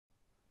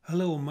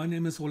Hello, my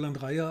name is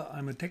Roland Reyer.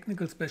 I'm a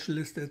technical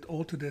specialist at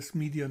Autodesk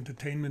Media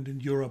Entertainment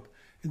in Europe.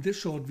 In this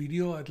short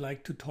video, I'd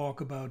like to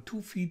talk about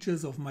two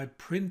features of my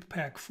print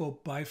pack for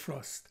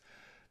Bifrost.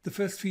 The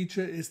first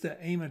feature is the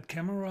aim at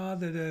camera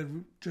that I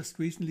just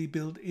recently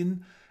built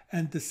in,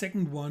 and the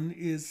second one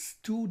is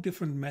two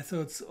different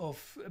methods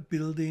of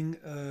building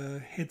a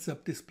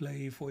heads-up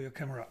display for your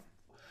camera.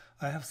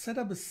 I have set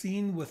up a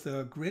scene with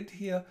a grid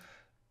here,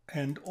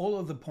 and all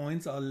of the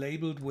points are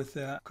labeled with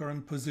their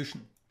current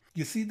position.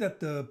 You see that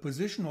the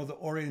position or the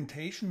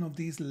orientation of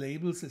these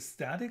labels is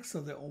static, so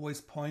they always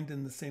point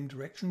in the same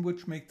direction,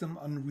 which makes them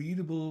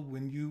unreadable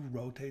when you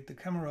rotate the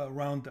camera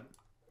around them.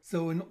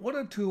 So in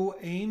order to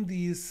aim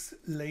these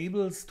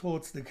labels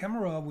towards the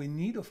camera, we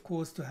need, of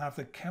course, to have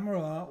the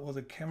camera or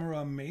the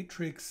camera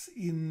matrix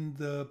in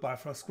the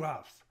Bifrost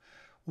graph.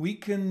 We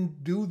can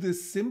do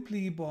this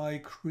simply by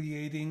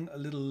creating a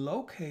little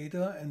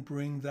locator and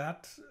bring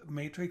that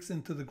matrix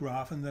into the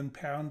graph and then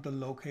parent the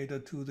locator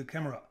to the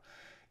camera.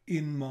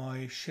 In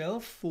my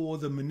shelf for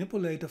the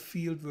manipulator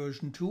field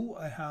version 2,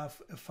 I have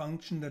a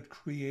function that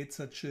creates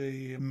such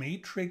a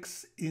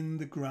matrix in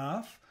the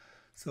graph.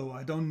 So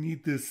I don't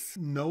need this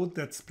node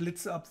that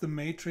splits up the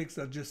matrix,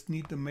 I just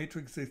need the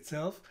matrix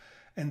itself.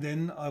 And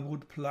then I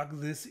would plug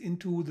this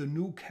into the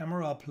new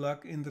camera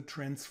plug in the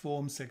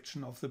transform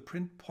section of the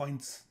print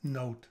points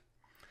node.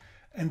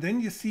 And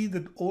then you see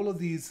that all of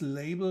these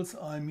labels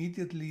are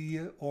immediately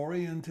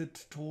oriented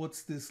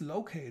towards this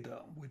locator,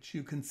 which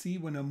you can see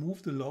when I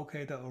move the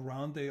locator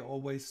around, they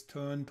always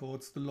turn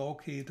towards the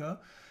locator.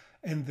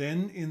 And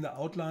then in the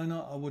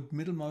outliner, I would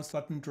middle mouse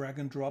button drag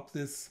and drop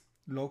this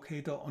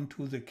locator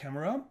onto the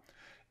camera.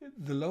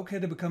 The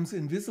locator becomes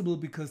invisible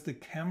because the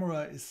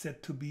camera is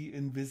set to be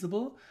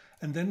invisible.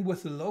 And then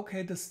with the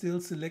locator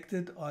still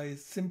selected, I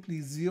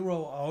simply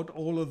zero out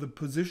all of the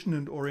position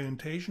and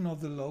orientation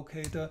of the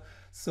locator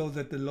so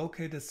that the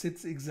locator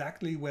sits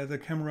exactly where the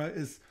camera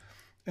is.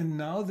 And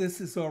now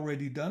this is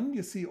already done.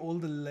 You see all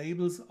the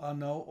labels are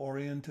now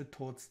oriented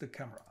towards the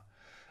camera.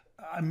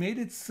 I made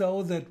it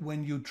so that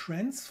when you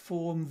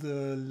transform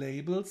the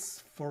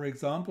labels, for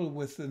example,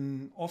 with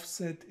an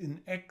offset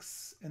in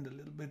X and a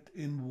little bit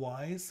in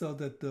Y, so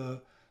that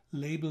the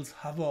labels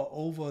hover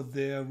over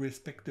their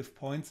respective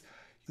points,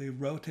 they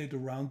rotate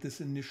around this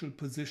initial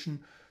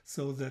position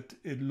so that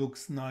it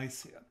looks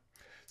nice here.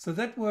 So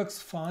that works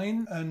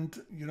fine,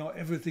 and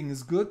everything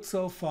is good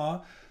so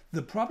far.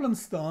 The problem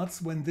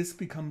starts when this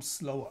becomes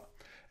slower.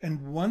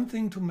 And one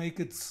thing to make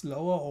it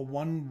slower, or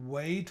one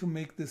way to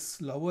make this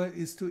slower,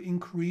 is to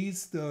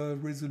increase the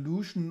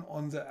resolution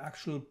on the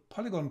actual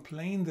polygon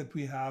plane that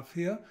we have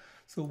here.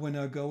 So when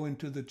I go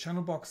into the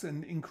channel box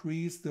and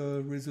increase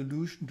the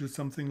resolution to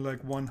something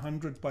like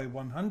 100 by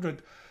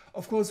 100,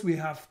 of course we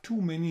have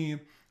too many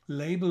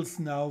labels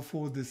now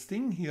for this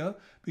thing here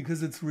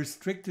because it's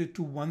restricted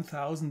to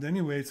 1000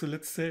 anyway. So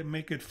let's say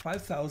make it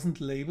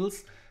 5000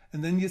 labels.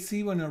 And then you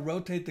see when I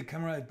rotate the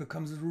camera, it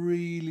becomes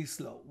really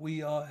slow. We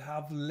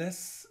have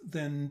less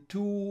than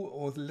 2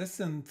 or less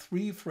than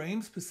 3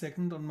 frames per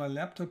second on my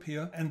laptop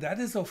here. And that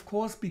is of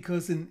course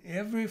because in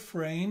every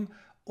frame,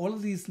 all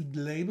of these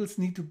labels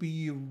need to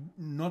be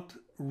not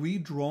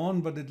redrawn,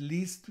 but at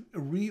least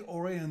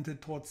reoriented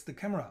towards the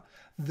camera.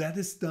 That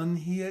is done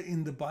here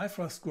in the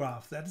Bifrost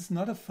graph. That is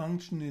not a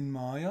function in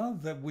Maya,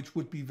 which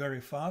would be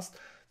very fast.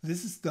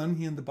 This is done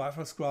here in the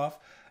Bifrost graph.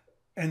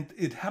 And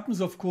it happens,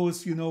 of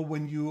course,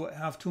 when you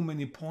have too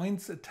many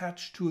points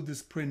attached to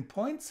this print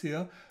points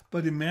here.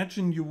 But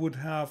imagine you would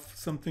have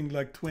something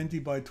like 20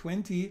 by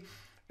 20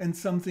 and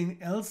something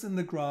else in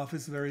the graph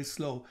is very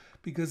slow.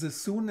 Because as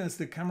soon as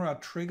the camera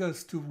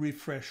triggers to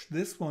refresh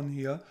this one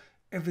here,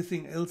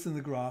 everything else in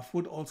the graph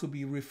would also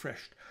be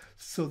refreshed.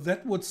 So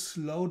that would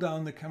slow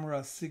down the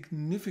camera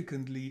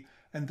significantly.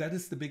 And that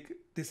is the big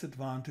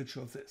disadvantage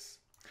of this.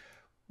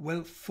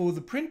 Well, for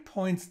the print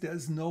points,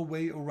 there's no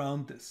way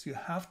around this. You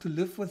have to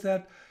live with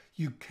that.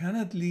 You can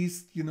at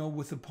least,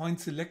 with the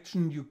point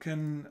selection, you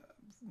can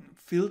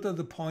filter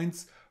the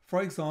points.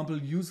 For example,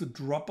 use a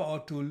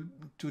dropout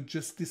to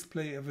just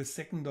display every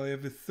second or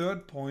every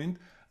third point,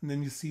 and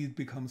then you see it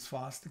becomes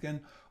fast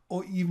again.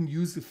 Or even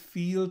use a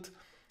field,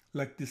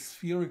 like this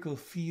spherical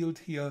field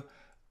here,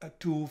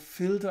 to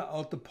filter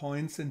out the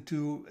points and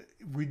to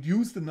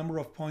reduce the number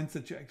of points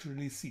that you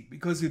actually see,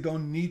 because you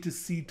don't need to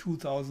see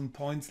 2000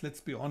 points. Let's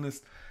be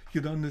honest,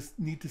 you don't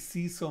need to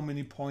see so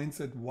many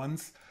points at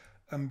once.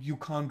 You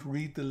can't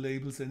read the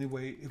labels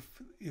anyway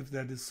if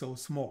that is so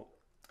small.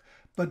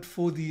 But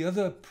for the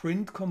other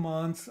print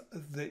commands,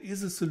 there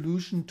is a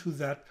solution to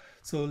that.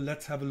 So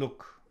let's have a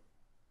look.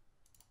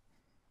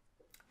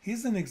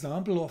 Here's an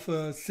example of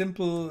a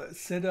simple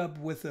setup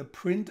with a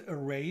print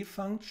array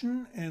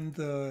function, and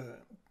the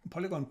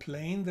polygon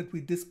plane that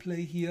we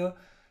display here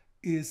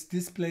is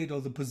displayed, or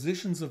the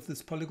positions of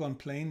this polygon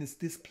plane is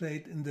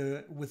displayed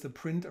with the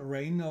print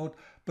array node,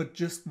 but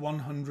just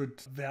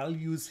 100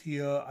 values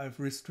here. I've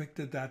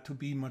restricted that to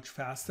be much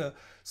faster.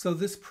 So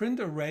this print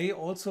array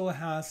also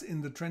has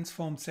in the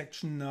transform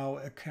section now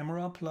a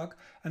camera plug,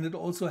 and it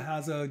also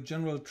has a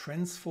general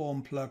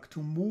transform plug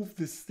to move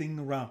this thing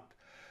around.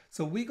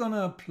 So we're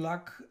gonna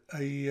plug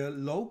a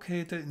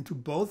locator into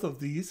both of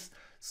these.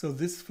 So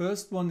this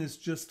first one is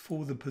just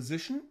for the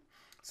position.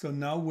 So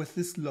now with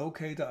this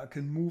locator, I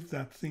can move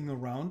that thing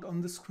around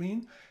on the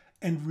screen.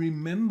 And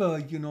remember,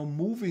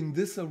 moving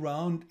this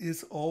around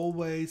is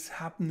always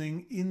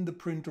happening in the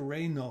print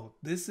array node.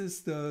 This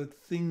is the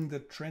thing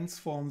that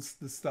transforms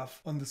the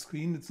stuff on the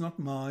screen. It's not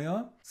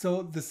Maya.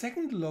 So the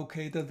second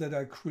locator that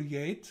I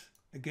create,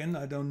 again,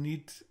 I don't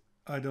need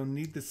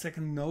the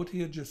second node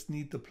here, just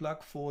need the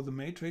plug for the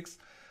matrix.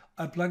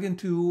 I plug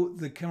into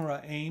the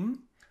camera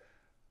aim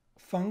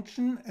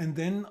function, and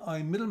then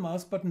I middle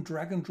mouse button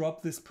drag and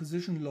drop this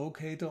position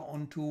locator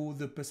onto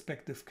the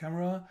perspective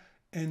camera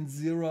and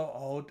zero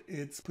out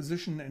its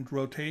position and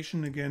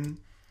rotation again.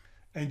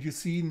 And you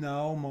see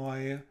now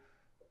my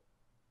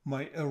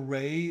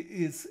array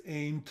is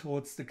aimed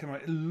towards the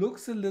camera. It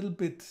looks a little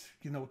bit,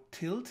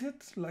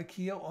 tilted like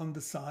here on the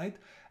side.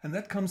 And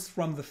that comes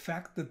from the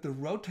fact that the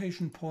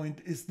rotation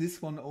point is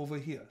this one over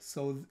here.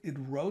 So it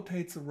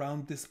rotates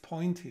around this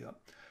point here.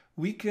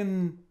 We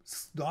can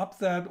stop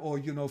that or,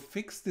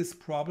 fix this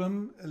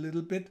problem a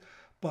little bit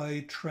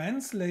by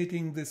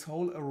translating this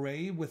whole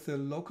array with the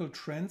local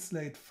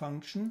translate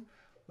function,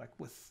 like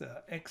with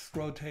the X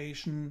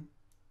rotation,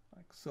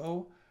 like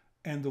so,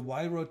 and the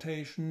Y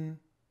rotation,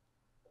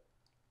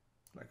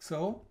 like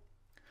so.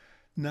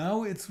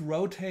 Now it's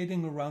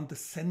rotating around the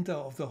center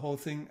of the whole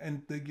thing,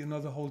 and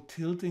the whole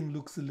tilting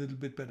looks a little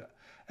bit better.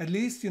 At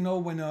least,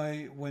 when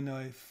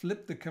I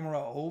flip the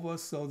camera over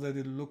so that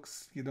it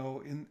looks,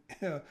 in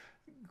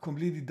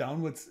completely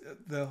downwards,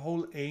 the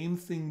whole aim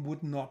thing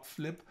would not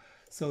flip.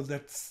 So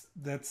that's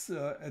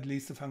at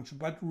least a function.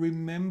 But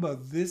remember,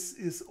 this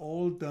is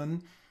all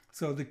done.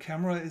 So the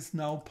camera is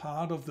now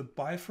part of the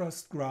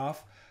Bifrost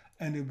graph,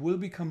 and it will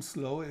become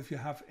slow if you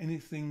have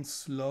anything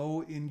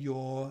slow in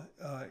your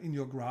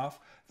graph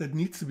that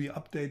needs to be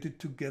updated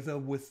together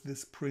with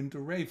this print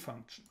array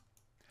function.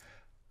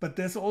 But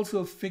there's also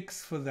a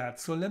fix for that.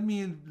 So let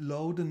me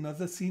load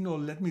another scene, or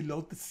let me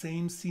load the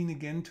same scene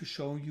again to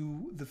show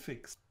you the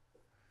fix.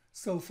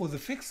 So for the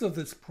fix of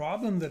this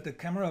problem that the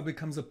camera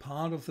becomes a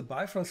part of the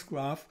Bifrost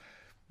graph,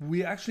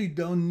 we actually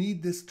don't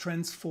need this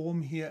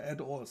transform here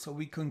at all. So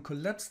we can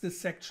collapse this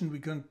section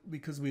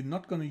because we're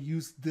not going to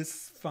use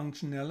this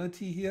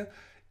functionality here.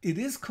 It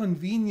is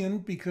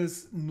convenient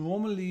because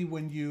normally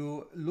when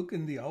you look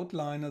in the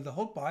outliner, the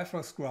whole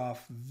Bifrost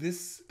graph,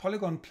 this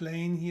polygon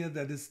plane here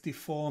that is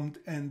deformed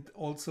and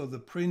also the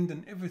print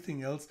and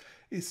everything else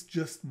is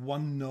just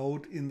one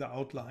node in the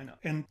outliner.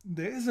 And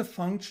there is a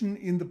function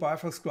in the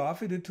Bifrost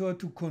graph editor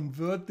to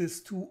convert this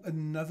to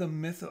another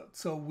method.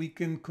 So we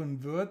can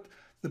convert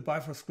the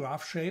Bifrost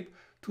graph shape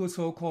to a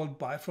so-called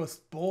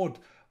Bifrost board,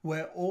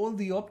 where all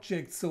the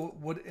objects, so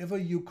whatever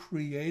you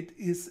create,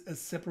 is a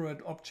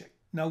separate object.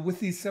 Now with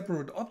these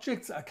separate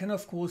objects, I can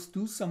of course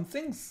do some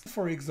things.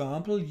 For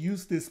example,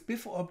 use this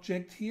BIF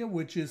object here,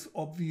 which is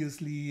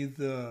obviously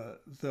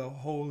the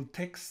whole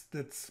text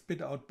that's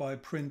spit out by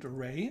print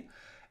array.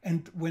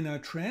 And when I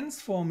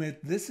transform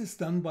it, this is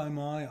done by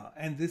Maya.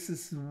 And this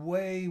is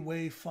way,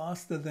 way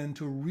faster than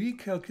to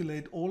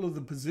recalculate all of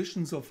the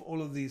positions of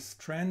all of these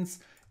strands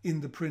in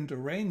the print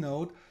array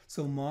node.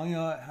 So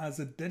Maya has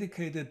a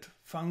dedicated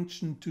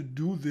function to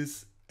do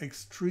this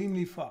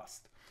extremely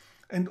fast.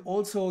 And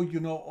also,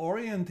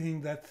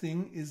 orienting that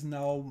thing is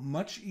now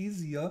much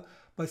easier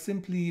by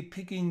simply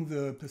picking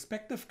the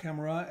perspective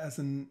camera as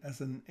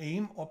an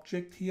aim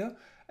object here,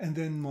 and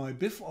then my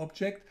BIF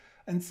object,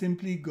 and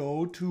simply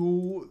go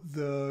to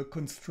the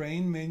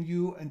constraint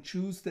menu and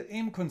choose the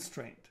aim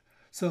constraint.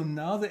 So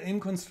now the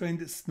aim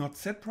constraint is not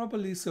set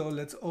properly. So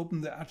let's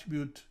open the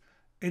attribute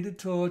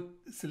editor,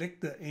 select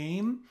the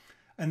aim,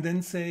 and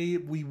then say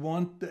we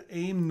want the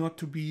aim not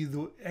to be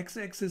the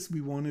x-axis,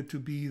 we want it to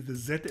be the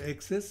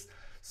z-axis.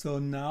 So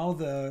now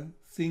the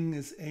thing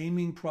is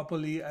aiming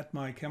properly at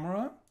my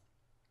camera.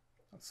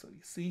 So you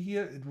see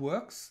here, it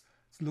works.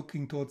 It's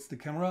looking towards the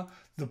camera.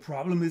 The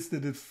problem is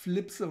that it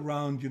flips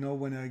around,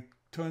 when I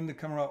turn the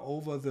camera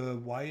over the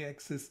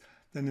y-axis,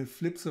 then it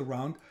flips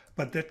around.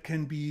 But that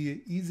can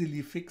be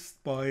easily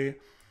fixed by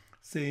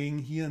saying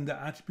here in the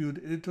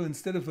attribute editor,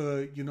 instead of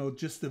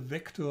just a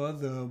vector,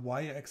 the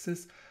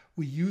y-axis,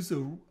 we use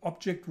a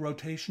object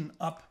rotation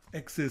up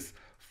axis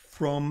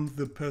from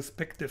the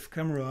perspective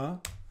camera.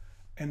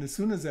 And as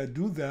soon as I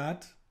do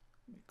that,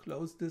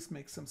 close this,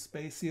 make some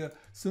space here.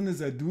 As soon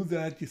as I do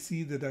that, you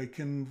see that I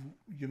can,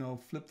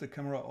 flip the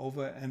camera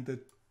over, and the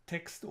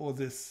text or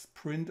this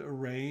print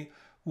array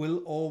will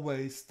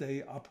always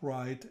stay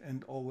upright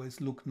and always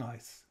look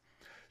nice.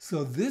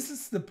 So this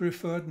is the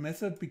preferred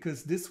method,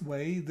 because this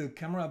way the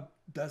camera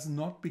does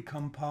not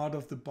become part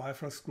of the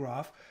Bifrost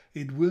graph.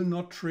 It will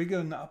not trigger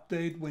an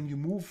update when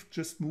you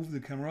just move the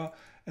camera,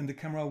 and the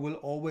camera will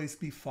always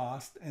be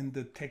fast and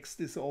the text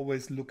is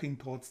always looking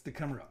towards the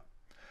camera.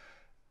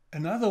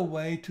 Another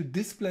way to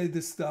display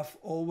this stuff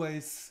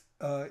always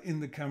in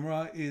the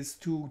camera is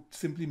to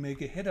simply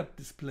make a head-up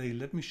display.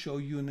 Let me show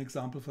you an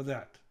example for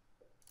that.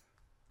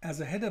 As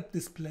a head-up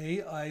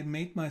display, I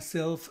made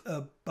myself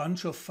a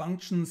bunch of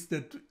functions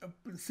that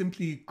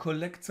simply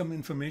collect some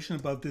information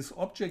about this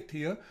object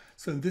here.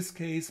 So in this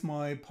case,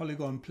 my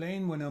polygon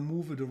plane, when I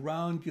move it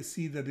around, you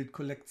see that it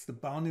collects the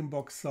bounding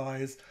box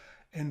size.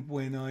 And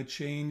when I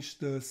change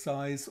the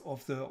size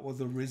of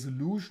the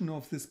resolution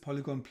of this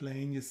polygon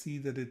plane, you see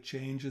that it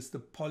changes the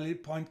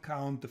point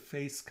count, the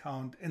face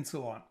count, and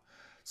so on.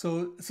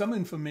 So some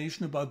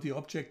information about the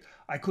object.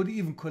 I could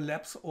even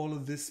collapse all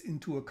of this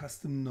into a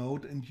custom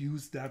node and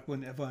use that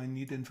whenever I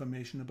need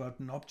information about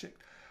an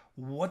object.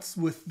 What's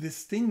with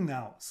this thing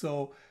now?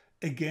 So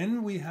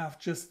again, we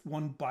have just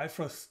one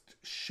Bifrost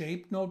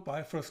shape node,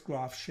 Bifrost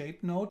graph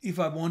shape node. If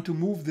I want to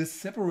move this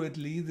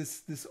separately,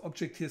 this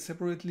object here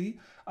separately,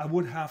 I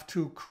would have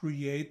to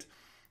create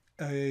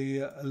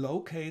a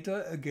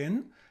locator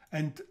again.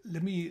 And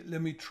let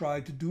me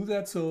try to do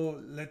that. So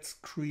let's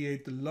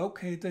create the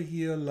locator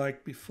here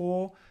like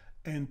before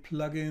and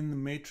plug in the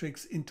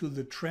matrix into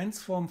the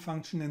transform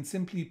function and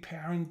simply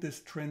parent this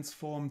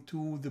transform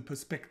to the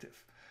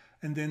perspective.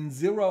 And then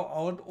zero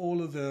out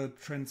all of the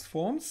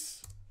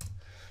transforms.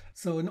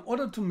 So in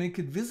order to make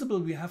it visible,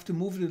 we have to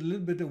move it a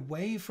little bit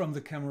away from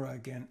the camera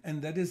again.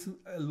 And that is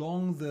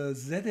along the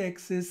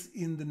z-axis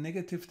in the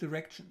negative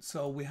direction.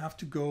 So we have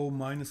to go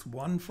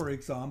 -1, for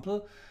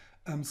example.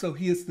 So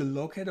here's the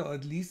locator, or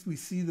at least we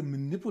see the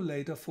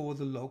manipulator for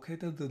the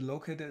locator. The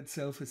locator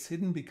itself is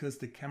hidden because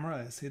the camera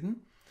is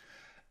hidden.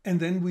 And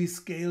then we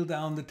scale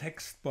down the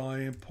text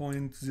by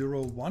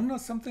 0.01 or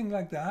something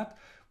like that.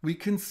 We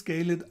can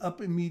scale it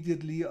up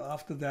immediately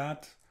after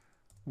that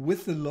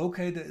with the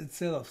locator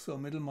itself. So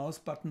middle mouse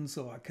button,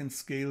 so I can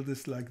scale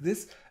this like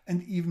this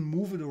and even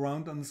move it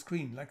around on the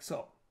screen like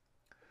so.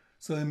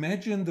 So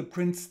imagine the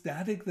print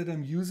static that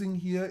I'm using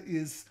here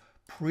is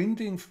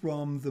printing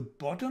from the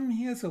bottom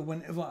here. So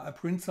whenever I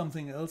print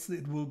something else,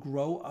 it will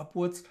grow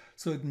upwards.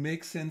 So it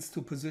makes sense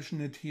to position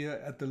it here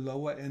at the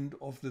lower end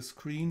of the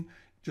screen,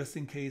 just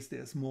in case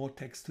there's more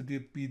text to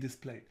be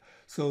displayed.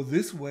 So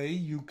this way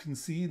you can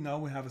see now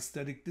we have a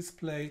static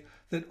display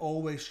that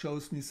always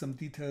shows me some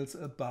details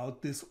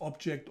about this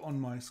object on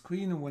my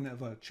screen. And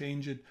whenever I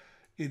change it,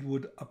 it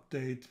would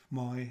update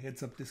my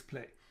heads-up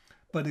display.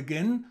 But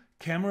again,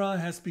 camera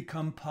has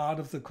become part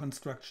of the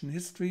construction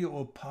history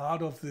or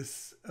part of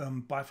this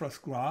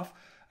Bifrost graph.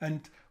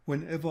 And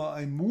whenever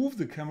I move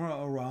the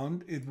camera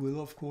around, it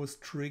will of course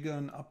trigger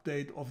an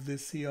update of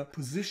this here,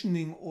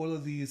 positioning all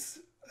of these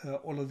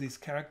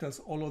characters,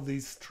 all of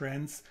these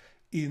strands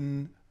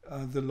in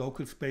the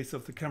local space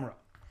of the camera.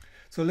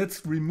 So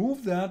let's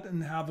remove that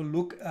and have a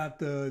look at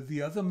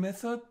the other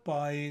method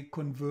by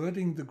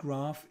converting the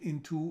graph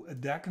into a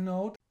DAG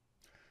node,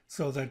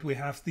 so that we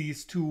have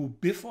these two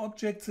BIF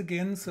objects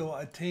again. So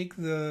I take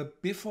the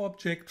BIF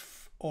object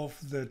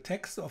of the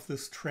text of the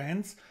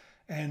strands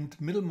and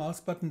middle mouse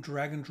button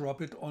drag and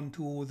drop it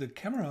onto the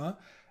camera,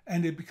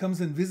 and it becomes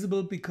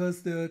invisible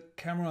because the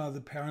camera, the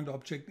parent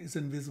object, is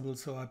invisible.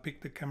 So I pick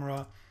the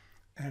camera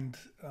and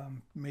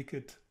make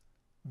it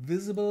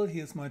visible.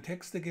 Here's my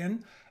text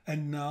again.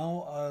 And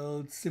now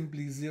I'll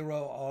simply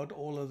zero out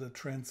all of the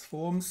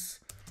transforms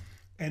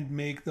and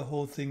make the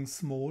whole thing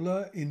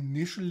smaller.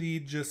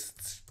 Initially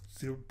just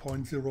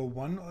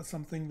 0.01 or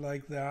something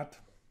like that.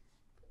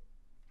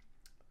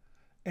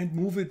 And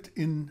move it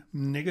in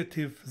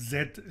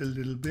 -z a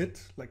little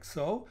bit, like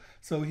so.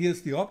 So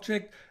here's the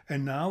object,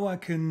 and now I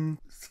can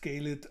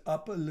scale it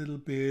up a little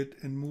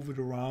bit and move it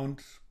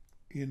around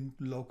in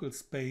local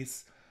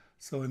space,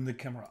 so in the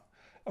camera.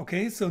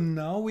 Okay, so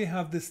now we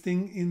have this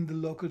thing in the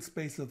local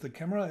space of the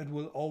camera. It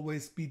will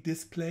always be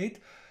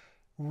displayed.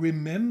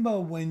 Remember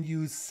when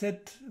you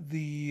set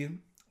the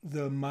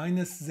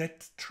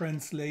 -z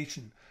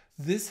translation,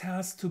 this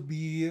has to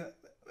be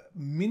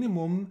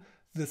minimum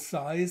the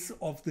size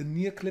of the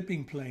near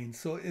clipping plane.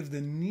 So if the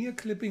near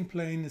clipping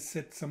plane is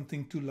set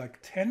something to like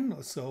 10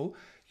 or so,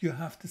 you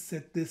have to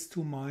set this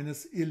to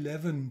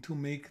 -11 to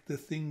make the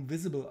thing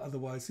visible.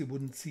 Otherwise you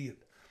wouldn't see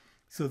it.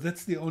 So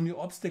that's the only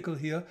obstacle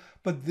here.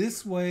 But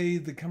this way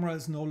the camera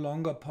is no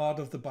longer part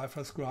of the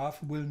Bifrost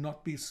graph, will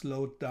not be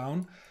slowed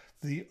down.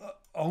 The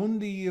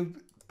only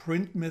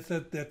print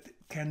method that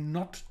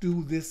cannot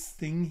do this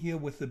thing here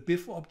with the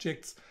BIF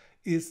objects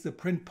is the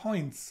print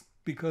points,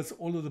 because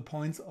all of the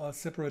points are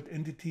separate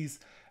entities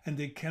and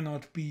they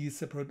cannot be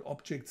separate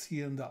objects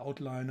here in the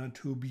outliner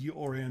to be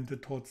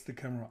oriented towards the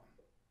camera.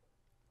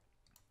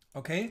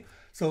 Okay,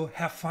 so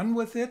have fun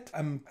with it.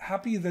 I'm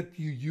happy that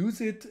you use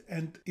it,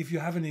 and if you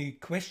have any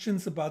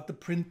questions about the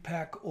print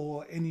pack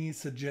or any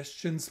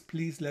suggestions,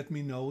 please let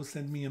me know.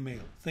 Send me a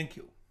mail. Thank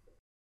you.